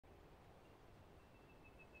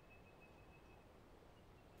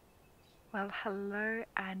Well, hello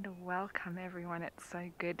and welcome everyone. It's so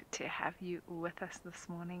good to have you with us this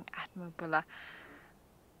morning at Mabula.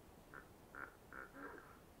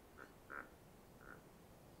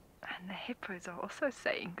 And the hippos are also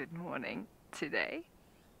saying good morning today.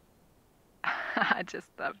 I just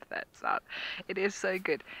love that sound. It is so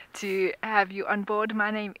good to have you on board. My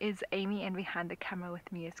name is Amy, and behind the camera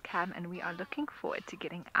with me is Cam, and we are looking forward to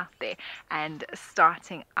getting out there and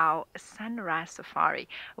starting our sunrise safari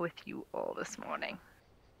with you all this morning.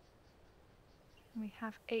 We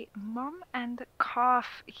have a mom and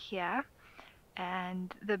calf here,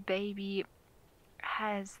 and the baby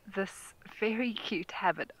has this very cute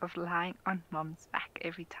habit of lying on mom's back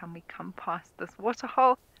every time we come past this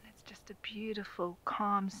waterhole. And it's just a beautiful,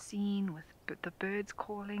 calm scene with the birds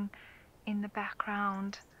calling in the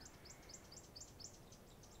background.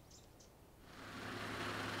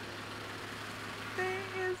 There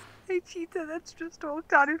is a cheetah that's just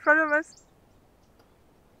walked out in front of us.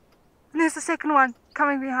 And there's the second one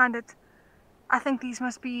coming behind it. I think these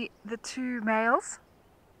must be the two males.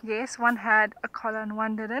 Yes, one had a collar and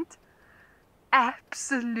one didn't.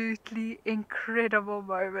 Absolutely incredible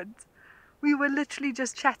moment. We were literally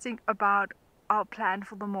just chatting about our plan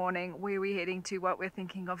for the morning, where we're heading to, what we're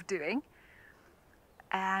thinking of doing.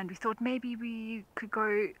 And we thought maybe we could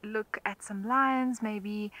go look at some lions,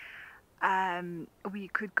 maybe we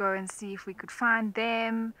could go and see if we could find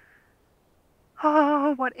them.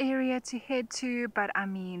 Oh, what area to head to, but I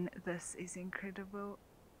mean, this is incredible.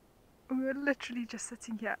 We were literally just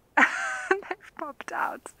sitting here and they've popped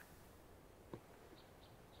out.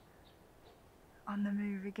 On the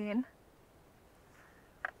move again.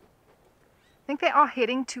 I think they are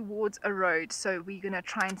heading towards a road, so we're gonna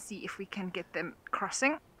try and see if we can get them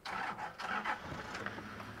crossing.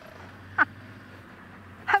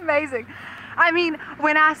 Amazing. I mean,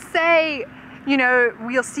 when I say, you know,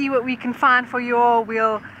 we'll see what we can find for you all,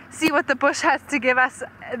 we'll see what the bush has to give us,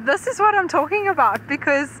 this is what I'm talking about,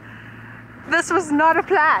 because this was not a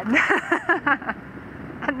plan.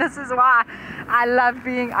 And this is why I love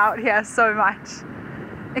being out here so much.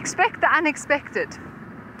 Expect the unexpected.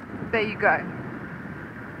 There you go.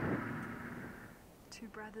 Two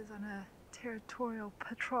brothers on a territorial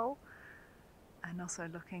patrol, and also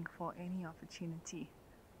looking for any opportunity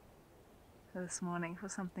this morning for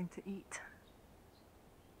something to eat.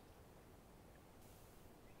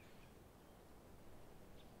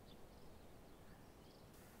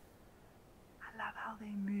 I love how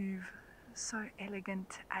they move. So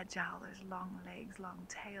elegant, agile, those long legs, long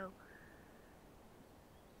tail.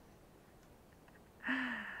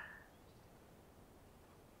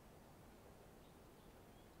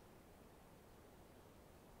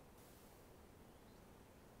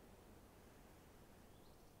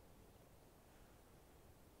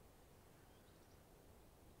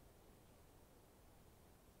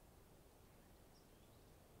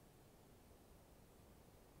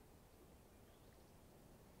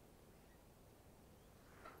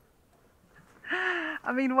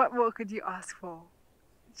 I mean, what more could you ask for?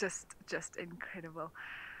 Just incredible.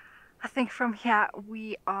 I think from here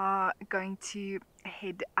we are going to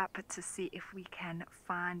head up to see if we can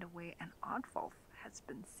find where an aardwolf has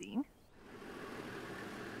been seen.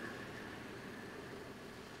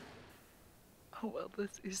 Oh, well,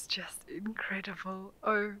 this is just incredible.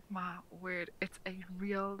 Oh my word, it's a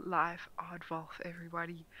real life aardwolf,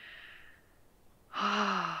 everybody.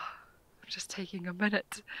 I'm just taking a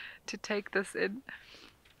minute to take this in.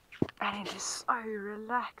 And it is so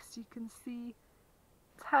relaxed. You can see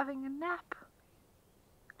it's having a nap,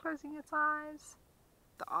 closing its eyes.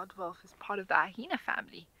 The aardwolf is part of the hyena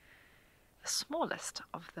family, the smallest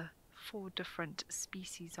of the 4 different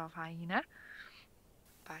species of hyena.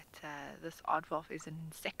 But this aardwolf is an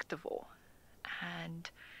insectivore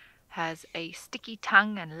and has a sticky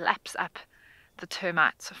tongue and laps up the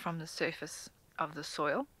termites from the surface of the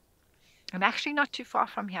soil. And actually not too far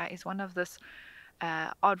from here is one of this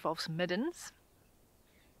aardwolf's middens.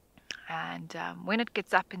 And when it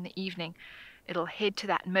gets up in the evening, it'll head to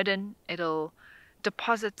that midden. It'll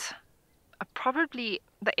deposit probably,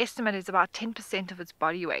 the estimate is about 10% of its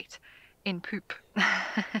body weight in poop.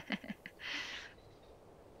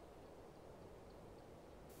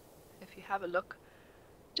 If you have a look,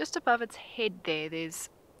 just above its head there's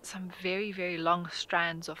some very, very long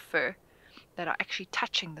strands of fur that are actually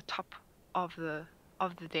touching the top of the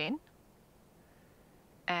den.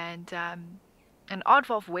 And an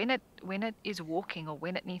aardwolf, when it is walking, or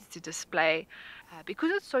when it needs to display,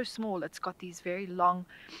 because it's so small, it's got these very long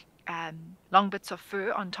bits of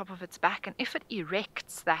fur on top of its back, and if it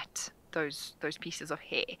erects those pieces of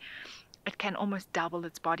hair, it can almost double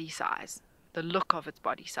its body size, the look of its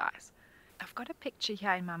body size. I've got a picture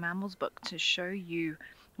here in my mammals book to show you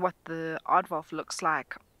what the aardwolf looks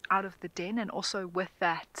like out of the den, and also with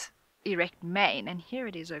that erect mane. And here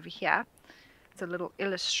it is over here. It's a little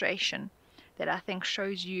illustration that I think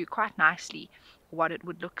shows you quite nicely what it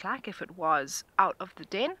would look like if it was out of the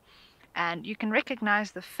den. And you can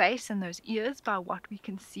recognize the face and those ears by what we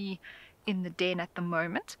can see in the den at the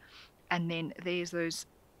moment. And then there's those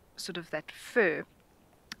sort of that fur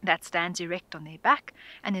that stands erect on their back,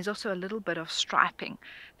 and there's also a little bit of striping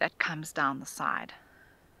that comes down the side.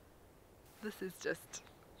 This is just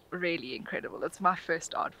really incredible. It's my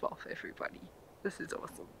first aardwolf, everybody. This is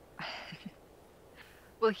awesome.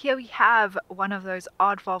 Well, here we have one of those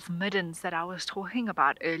aardwolf middens that I was talking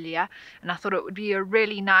about earlier, and I thought it would be a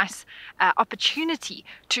really nice opportunity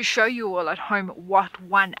to show you all at home what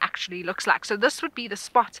one actually looks like. So this would be the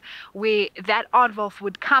spot where that aardwolf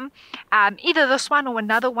would come, either this one or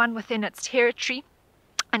another one within its territory,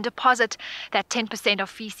 and deposit that 10% of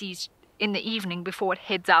feces in the evening before it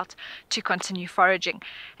heads out to continue foraging.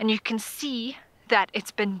 And you can see that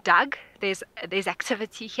it's been dug. There's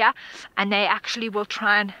activity here, and they actually will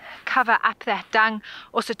try and cover up that dung,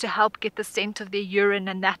 also to help get the scent of their urine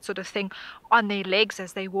and that sort of thing on their legs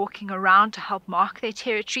as they're walking around to help mark their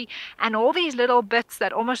territory. And all these little bits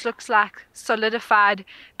that almost looks like solidified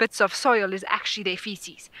bits of soil is actually their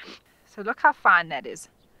feces. So look how fine that is.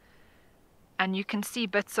 And you can see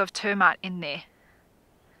bits of termite in there.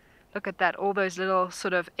 Look at that, all those little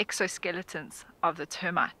sort of exoskeletons of the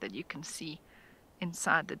termite that you can see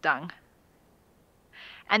inside the dung.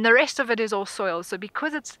 And the rest of it is all soil. So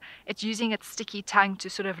because it's using its sticky tongue to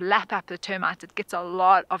sort of lap up the termites, it gets a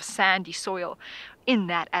lot of sandy soil in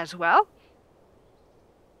that as well.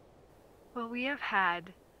 Well, we have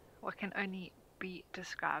had what can only be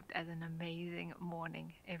described as an amazing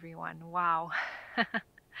morning, everyone. Wow.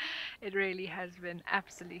 It really has been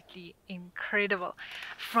absolutely incredible.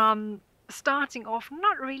 From starting off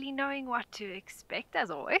not really knowing what to expect, as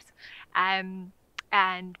always,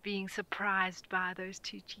 and being surprised by those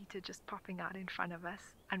two cheetahs just popping out in front of us,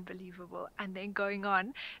 unbelievable, and then going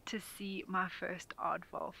on to see my first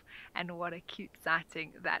aardwolf, and what a cute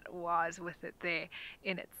sighting that was with it there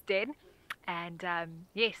in its den. And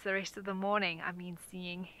yes, the rest of the morning, I mean,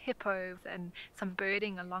 seeing hippos and some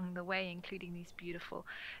birding along the way, including these beautiful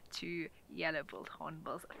two yellow-billed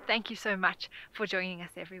hornbills. Thank you so much for joining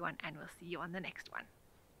us, everyone, and we'll see you on the next one.